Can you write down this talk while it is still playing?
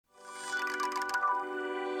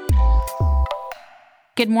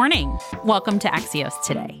Good morning. Welcome to Axios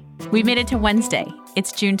Today. We've made it to Wednesday.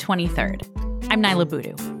 It's June 23rd. I'm Nyla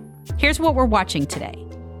Boodoo. Here's what we're watching today.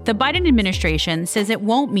 The Biden administration says it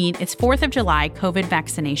won't meet its 4th of July COVID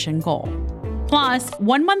vaccination goal. Plus,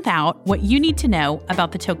 1 month out, what you need to know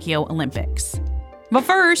about the Tokyo Olympics. But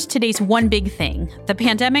first, today's one big thing, the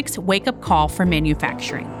pandemic's wake-up call for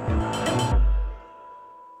manufacturing.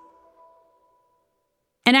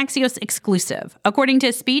 An Axios exclusive. According to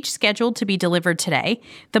a speech scheduled to be delivered today,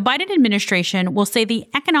 the Biden administration will say the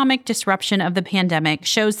economic disruption of the pandemic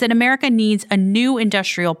shows that America needs a new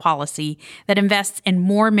industrial policy that invests in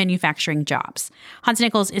more manufacturing jobs. Hans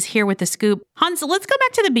Nichols is here with the scoop. Hans, let's go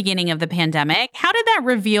back to the beginning of the pandemic. How did that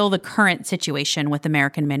reveal the current situation with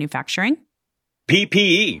American manufacturing?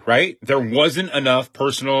 PPE, right? There wasn't enough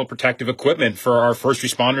personal protective equipment for our first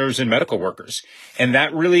responders and medical workers. And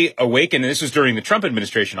that really awakened, and this was during the Trump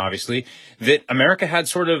administration, obviously, that America had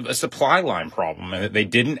sort of a supply line problem and that they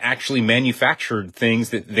didn't actually manufacture things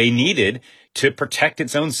that they needed to protect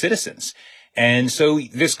its own citizens. And so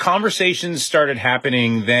this conversation started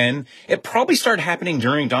happening then. It probably started happening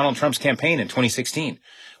during Donald Trump's campaign in 2016,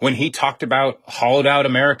 when he talked about hollowed out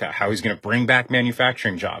America, how he's going to bring back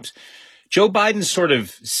manufacturing jobs. Joe Biden's sort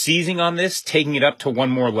of seizing on this, taking it up to one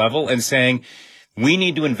more level and saying, we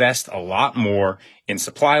need to invest a lot more in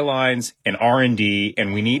supply lines and R&D,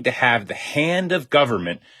 and we need to have the hand of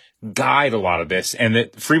government guide a lot of this, and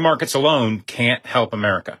that free markets alone can't help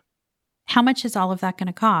America. How much is all of that going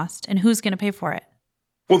to cost, and who's going to pay for it?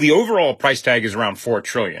 Well, the overall price tag is around $4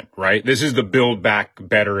 trillion, right? This is the Build Back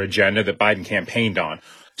Better agenda that Biden campaigned on.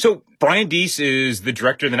 So Brian Deese is the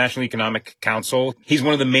director of the National Economic Council. He's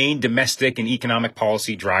one of the main domestic and economic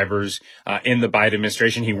policy drivers in the Biden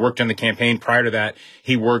administration. He worked on the campaign. Prior to that,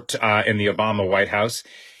 he worked in the Obama White House.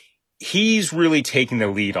 He's really taking the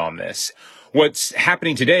lead on this. What's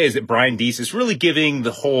happening today is that Brian Deese is really giving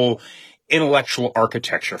the whole intellectual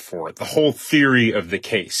architecture for it, the whole theory of the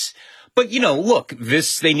case. But, look,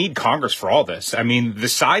 they need Congress for all this. I mean, the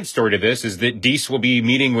side story to this is that Deese will be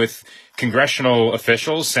meeting with congressional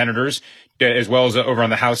officials, senators, as well as over on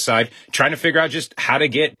the House side, trying to figure out just how to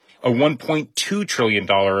get a $1.2 trillion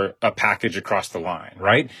package across the line,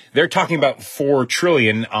 right? They're talking about $4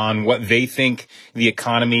 trillion on what they think the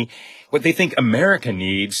economy, what they think America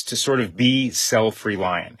needs to sort of be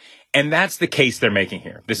self-reliant. And that's the case they're making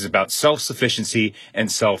here. This is about self-sufficiency and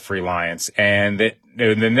self-reliance. And that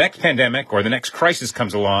the next pandemic or the next crisis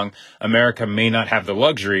comes along, America may not have the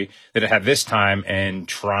luxury that it had this time and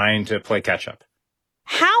trying to play catch up.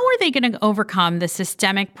 How are they going to overcome the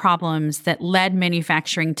systemic problems that led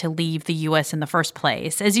manufacturing to leave the U.S. in the first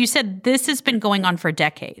place? As you said, this has been going on for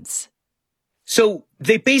decades. So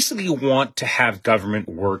they basically want to have government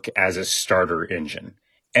work as a starter engine.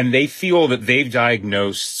 And they feel that they've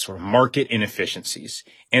diagnosed sort of market inefficiencies,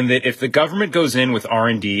 and that if the government goes in with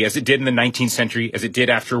R&D, as it did in the 19th century, as it did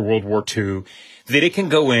after World War II, that it can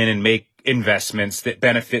go in and make investments that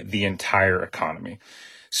benefit the entire economy.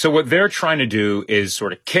 So what they're trying to do is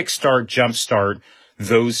sort of kickstart, jumpstart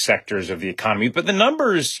those sectors of the economy. But the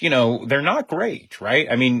numbers, they're not great, right?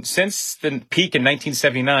 I mean, since the peak in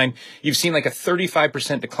 1979, you've seen like a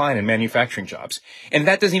 35% decline in manufacturing jobs. And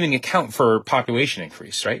that doesn't even account for population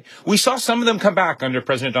increase, right? We saw some of them come back under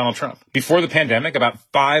President Donald Trump. Before the pandemic, about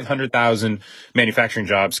 500,000 manufacturing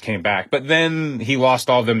jobs came back. But then he lost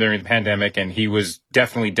all of them during the pandemic, and he was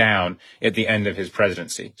definitely down at the end of his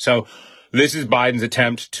presidency. So this is Biden's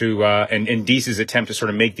attempt to, and Deese's attempt to sort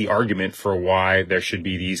of make the argument for why there should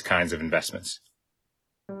be these kinds of investments.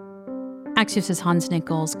 Axios' Hans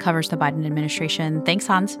Nichols covers the Biden administration. Thanks,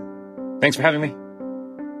 Hans. Thanks for having me.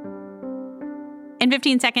 In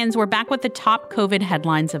 15 seconds, we're back with the top COVID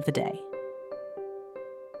headlines of the day.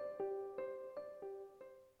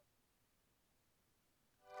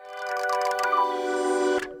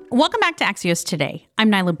 Welcome back to Axios Today. I'm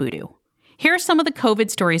Nyla Boodoo. Here are some of the COVID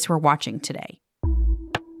stories we're watching today.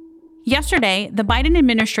 Yesterday, the Biden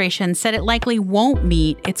administration said it likely won't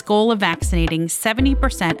meet its goal of vaccinating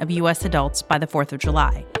 70% of U.S. adults by the 4th of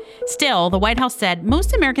July. Still, the White House said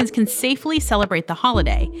most Americans can safely celebrate the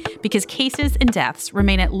holiday because cases and deaths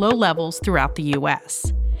remain at low levels throughout the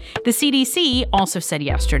U.S. The CDC also said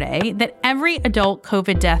yesterday that every adult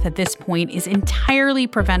COVID death at this point is entirely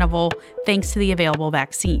preventable thanks to the available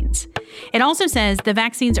vaccines. It also says the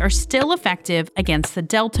vaccines are still effective against the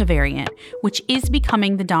Delta variant, which is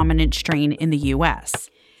becoming the dominant strain in the U.S.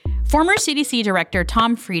 Former CDC Director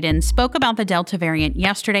Tom Frieden spoke about the Delta variant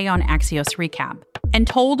yesterday on Axios Recap and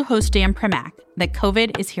told host Dan Primack that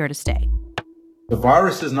COVID is here to stay. The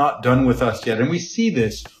virus is not done with us yet, and we see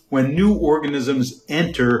this when new organisms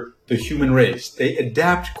enter the human race. They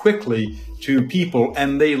adapt quickly to people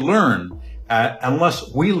and they learn.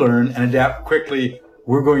 Unless we learn and adapt quickly,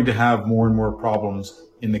 we're going to have more and more problems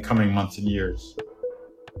in the coming months and years.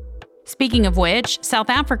 Speaking of which, South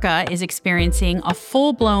Africa is experiencing a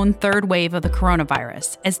full-blown third wave of the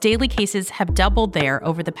coronavirus, as daily cases have doubled there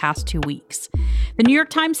over the past 2 weeks. The New York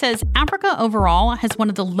Times says Africa overall has one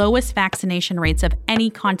of the lowest vaccination rates of any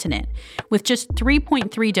continent, with just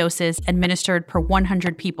 3.3 doses administered per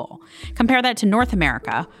 100 people. Compare that to North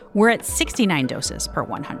America, we're at 69 doses per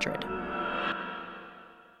 100.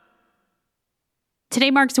 Today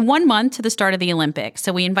marks 1 month to the start of the Olympics,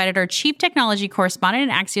 so we invited our chief technology correspondent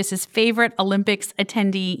and Axios' favorite Olympics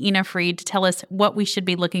attendee, Ina Fried, to tell us what we should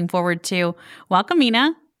be looking forward to. Welcome,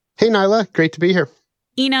 Ina. Hey, Nyla. Great to be here.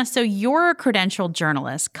 Ina, so you're a credentialed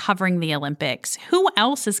journalist covering the Olympics. Who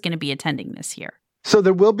else is going to be attending this year? So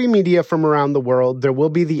there will be media from around the world. There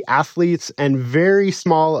will be the athletes and very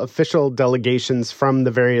small official delegations from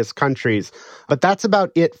the various countries. But that's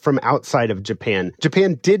about it from outside of Japan.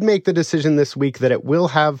 Japan did make the decision this week that it will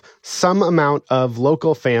have some amount of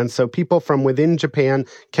local fans. So people from within Japan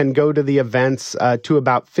can go to the events to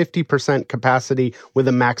about 50% capacity with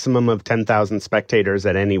a maximum of 10,000 spectators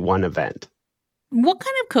at any one event. What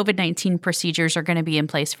kind of COVID-19 procedures are going to be in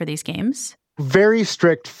place for these games? Very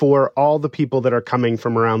strict for all the people that are coming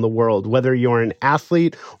from around the world. Whether you're an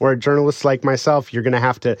athlete or a journalist like myself, you're going to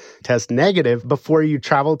have to test negative before you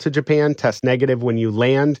travel to Japan, test negative when you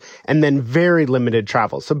land, and then very limited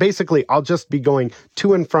travel. So basically, I'll just be going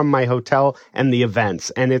to and from my hotel and the events,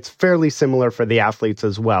 and it's fairly similar for the athletes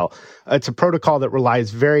as well. It's a protocol that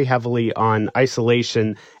relies very heavily on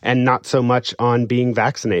isolation and not so much on being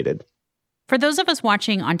vaccinated. For those of us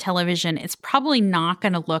watching on television, it's probably not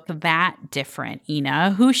going to look that different,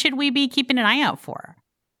 Ina. Who should we be keeping an eye out for?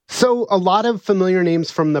 So a lot of familiar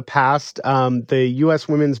names from the past. The U.S.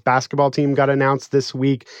 women's basketball team got announced this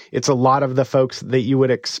week. It's a lot of the folks that you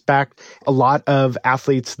would expect. A lot of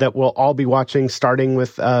athletes that we'll all be watching, starting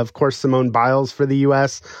with, of course, Simone Biles for the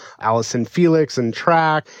U.S., Allison Felix in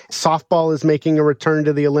track. Softball is making a return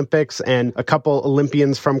to the Olympics, and a couple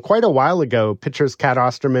Olympians from quite a while ago, pitchers Kat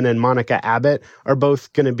Osterman and Monica Abbott, are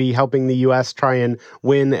both going to be helping the U.S. try and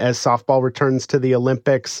win as softball returns to the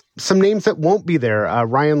Olympics. Some names that won't be there,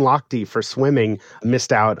 Ryan Lochte for swimming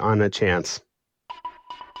missed out on a chance.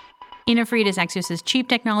 Ina Fried is Axios' chief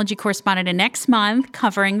technology correspondent, and next month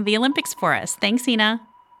covering the Olympics for us. Thanks, Ina.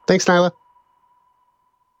 Thanks, Nyla.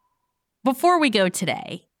 Before we go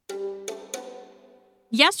today,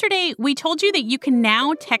 yesterday we told you that you can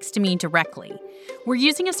now text me directly. We're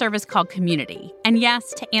using a service called Community. And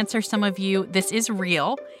yes, to answer some of you, this is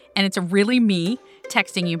real, and it's really me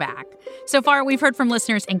texting you back. So far, we've heard from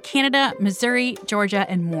listeners in Canada, Missouri, Georgia,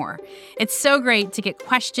 and more. It's so great to get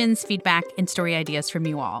questions, feedback, and story ideas from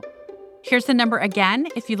you all. Here's the number again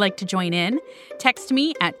if you'd like to join in. Text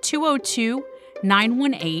me at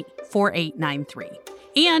 202-918-4893.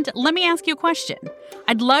 And let me ask you a question.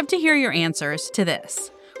 I'd love to hear your answers to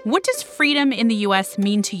this. What does freedom in the U.S.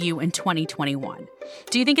 mean to you in 2021?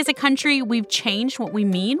 Do you think as a country we've changed what we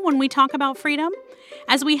mean when we talk about freedom?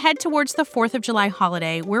 As we head towards the 4th of July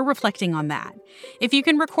holiday, we're reflecting on that. If you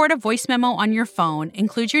can record a voice memo on your phone,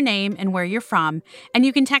 include your name and where you're from, and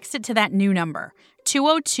you can text it to that new number,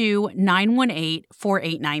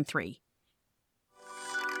 202-918-4893.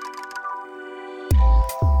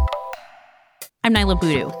 I'm Nyla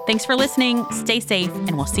Boodoo. Thanks for listening. Stay safe,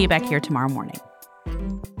 and we'll see you back here tomorrow morning.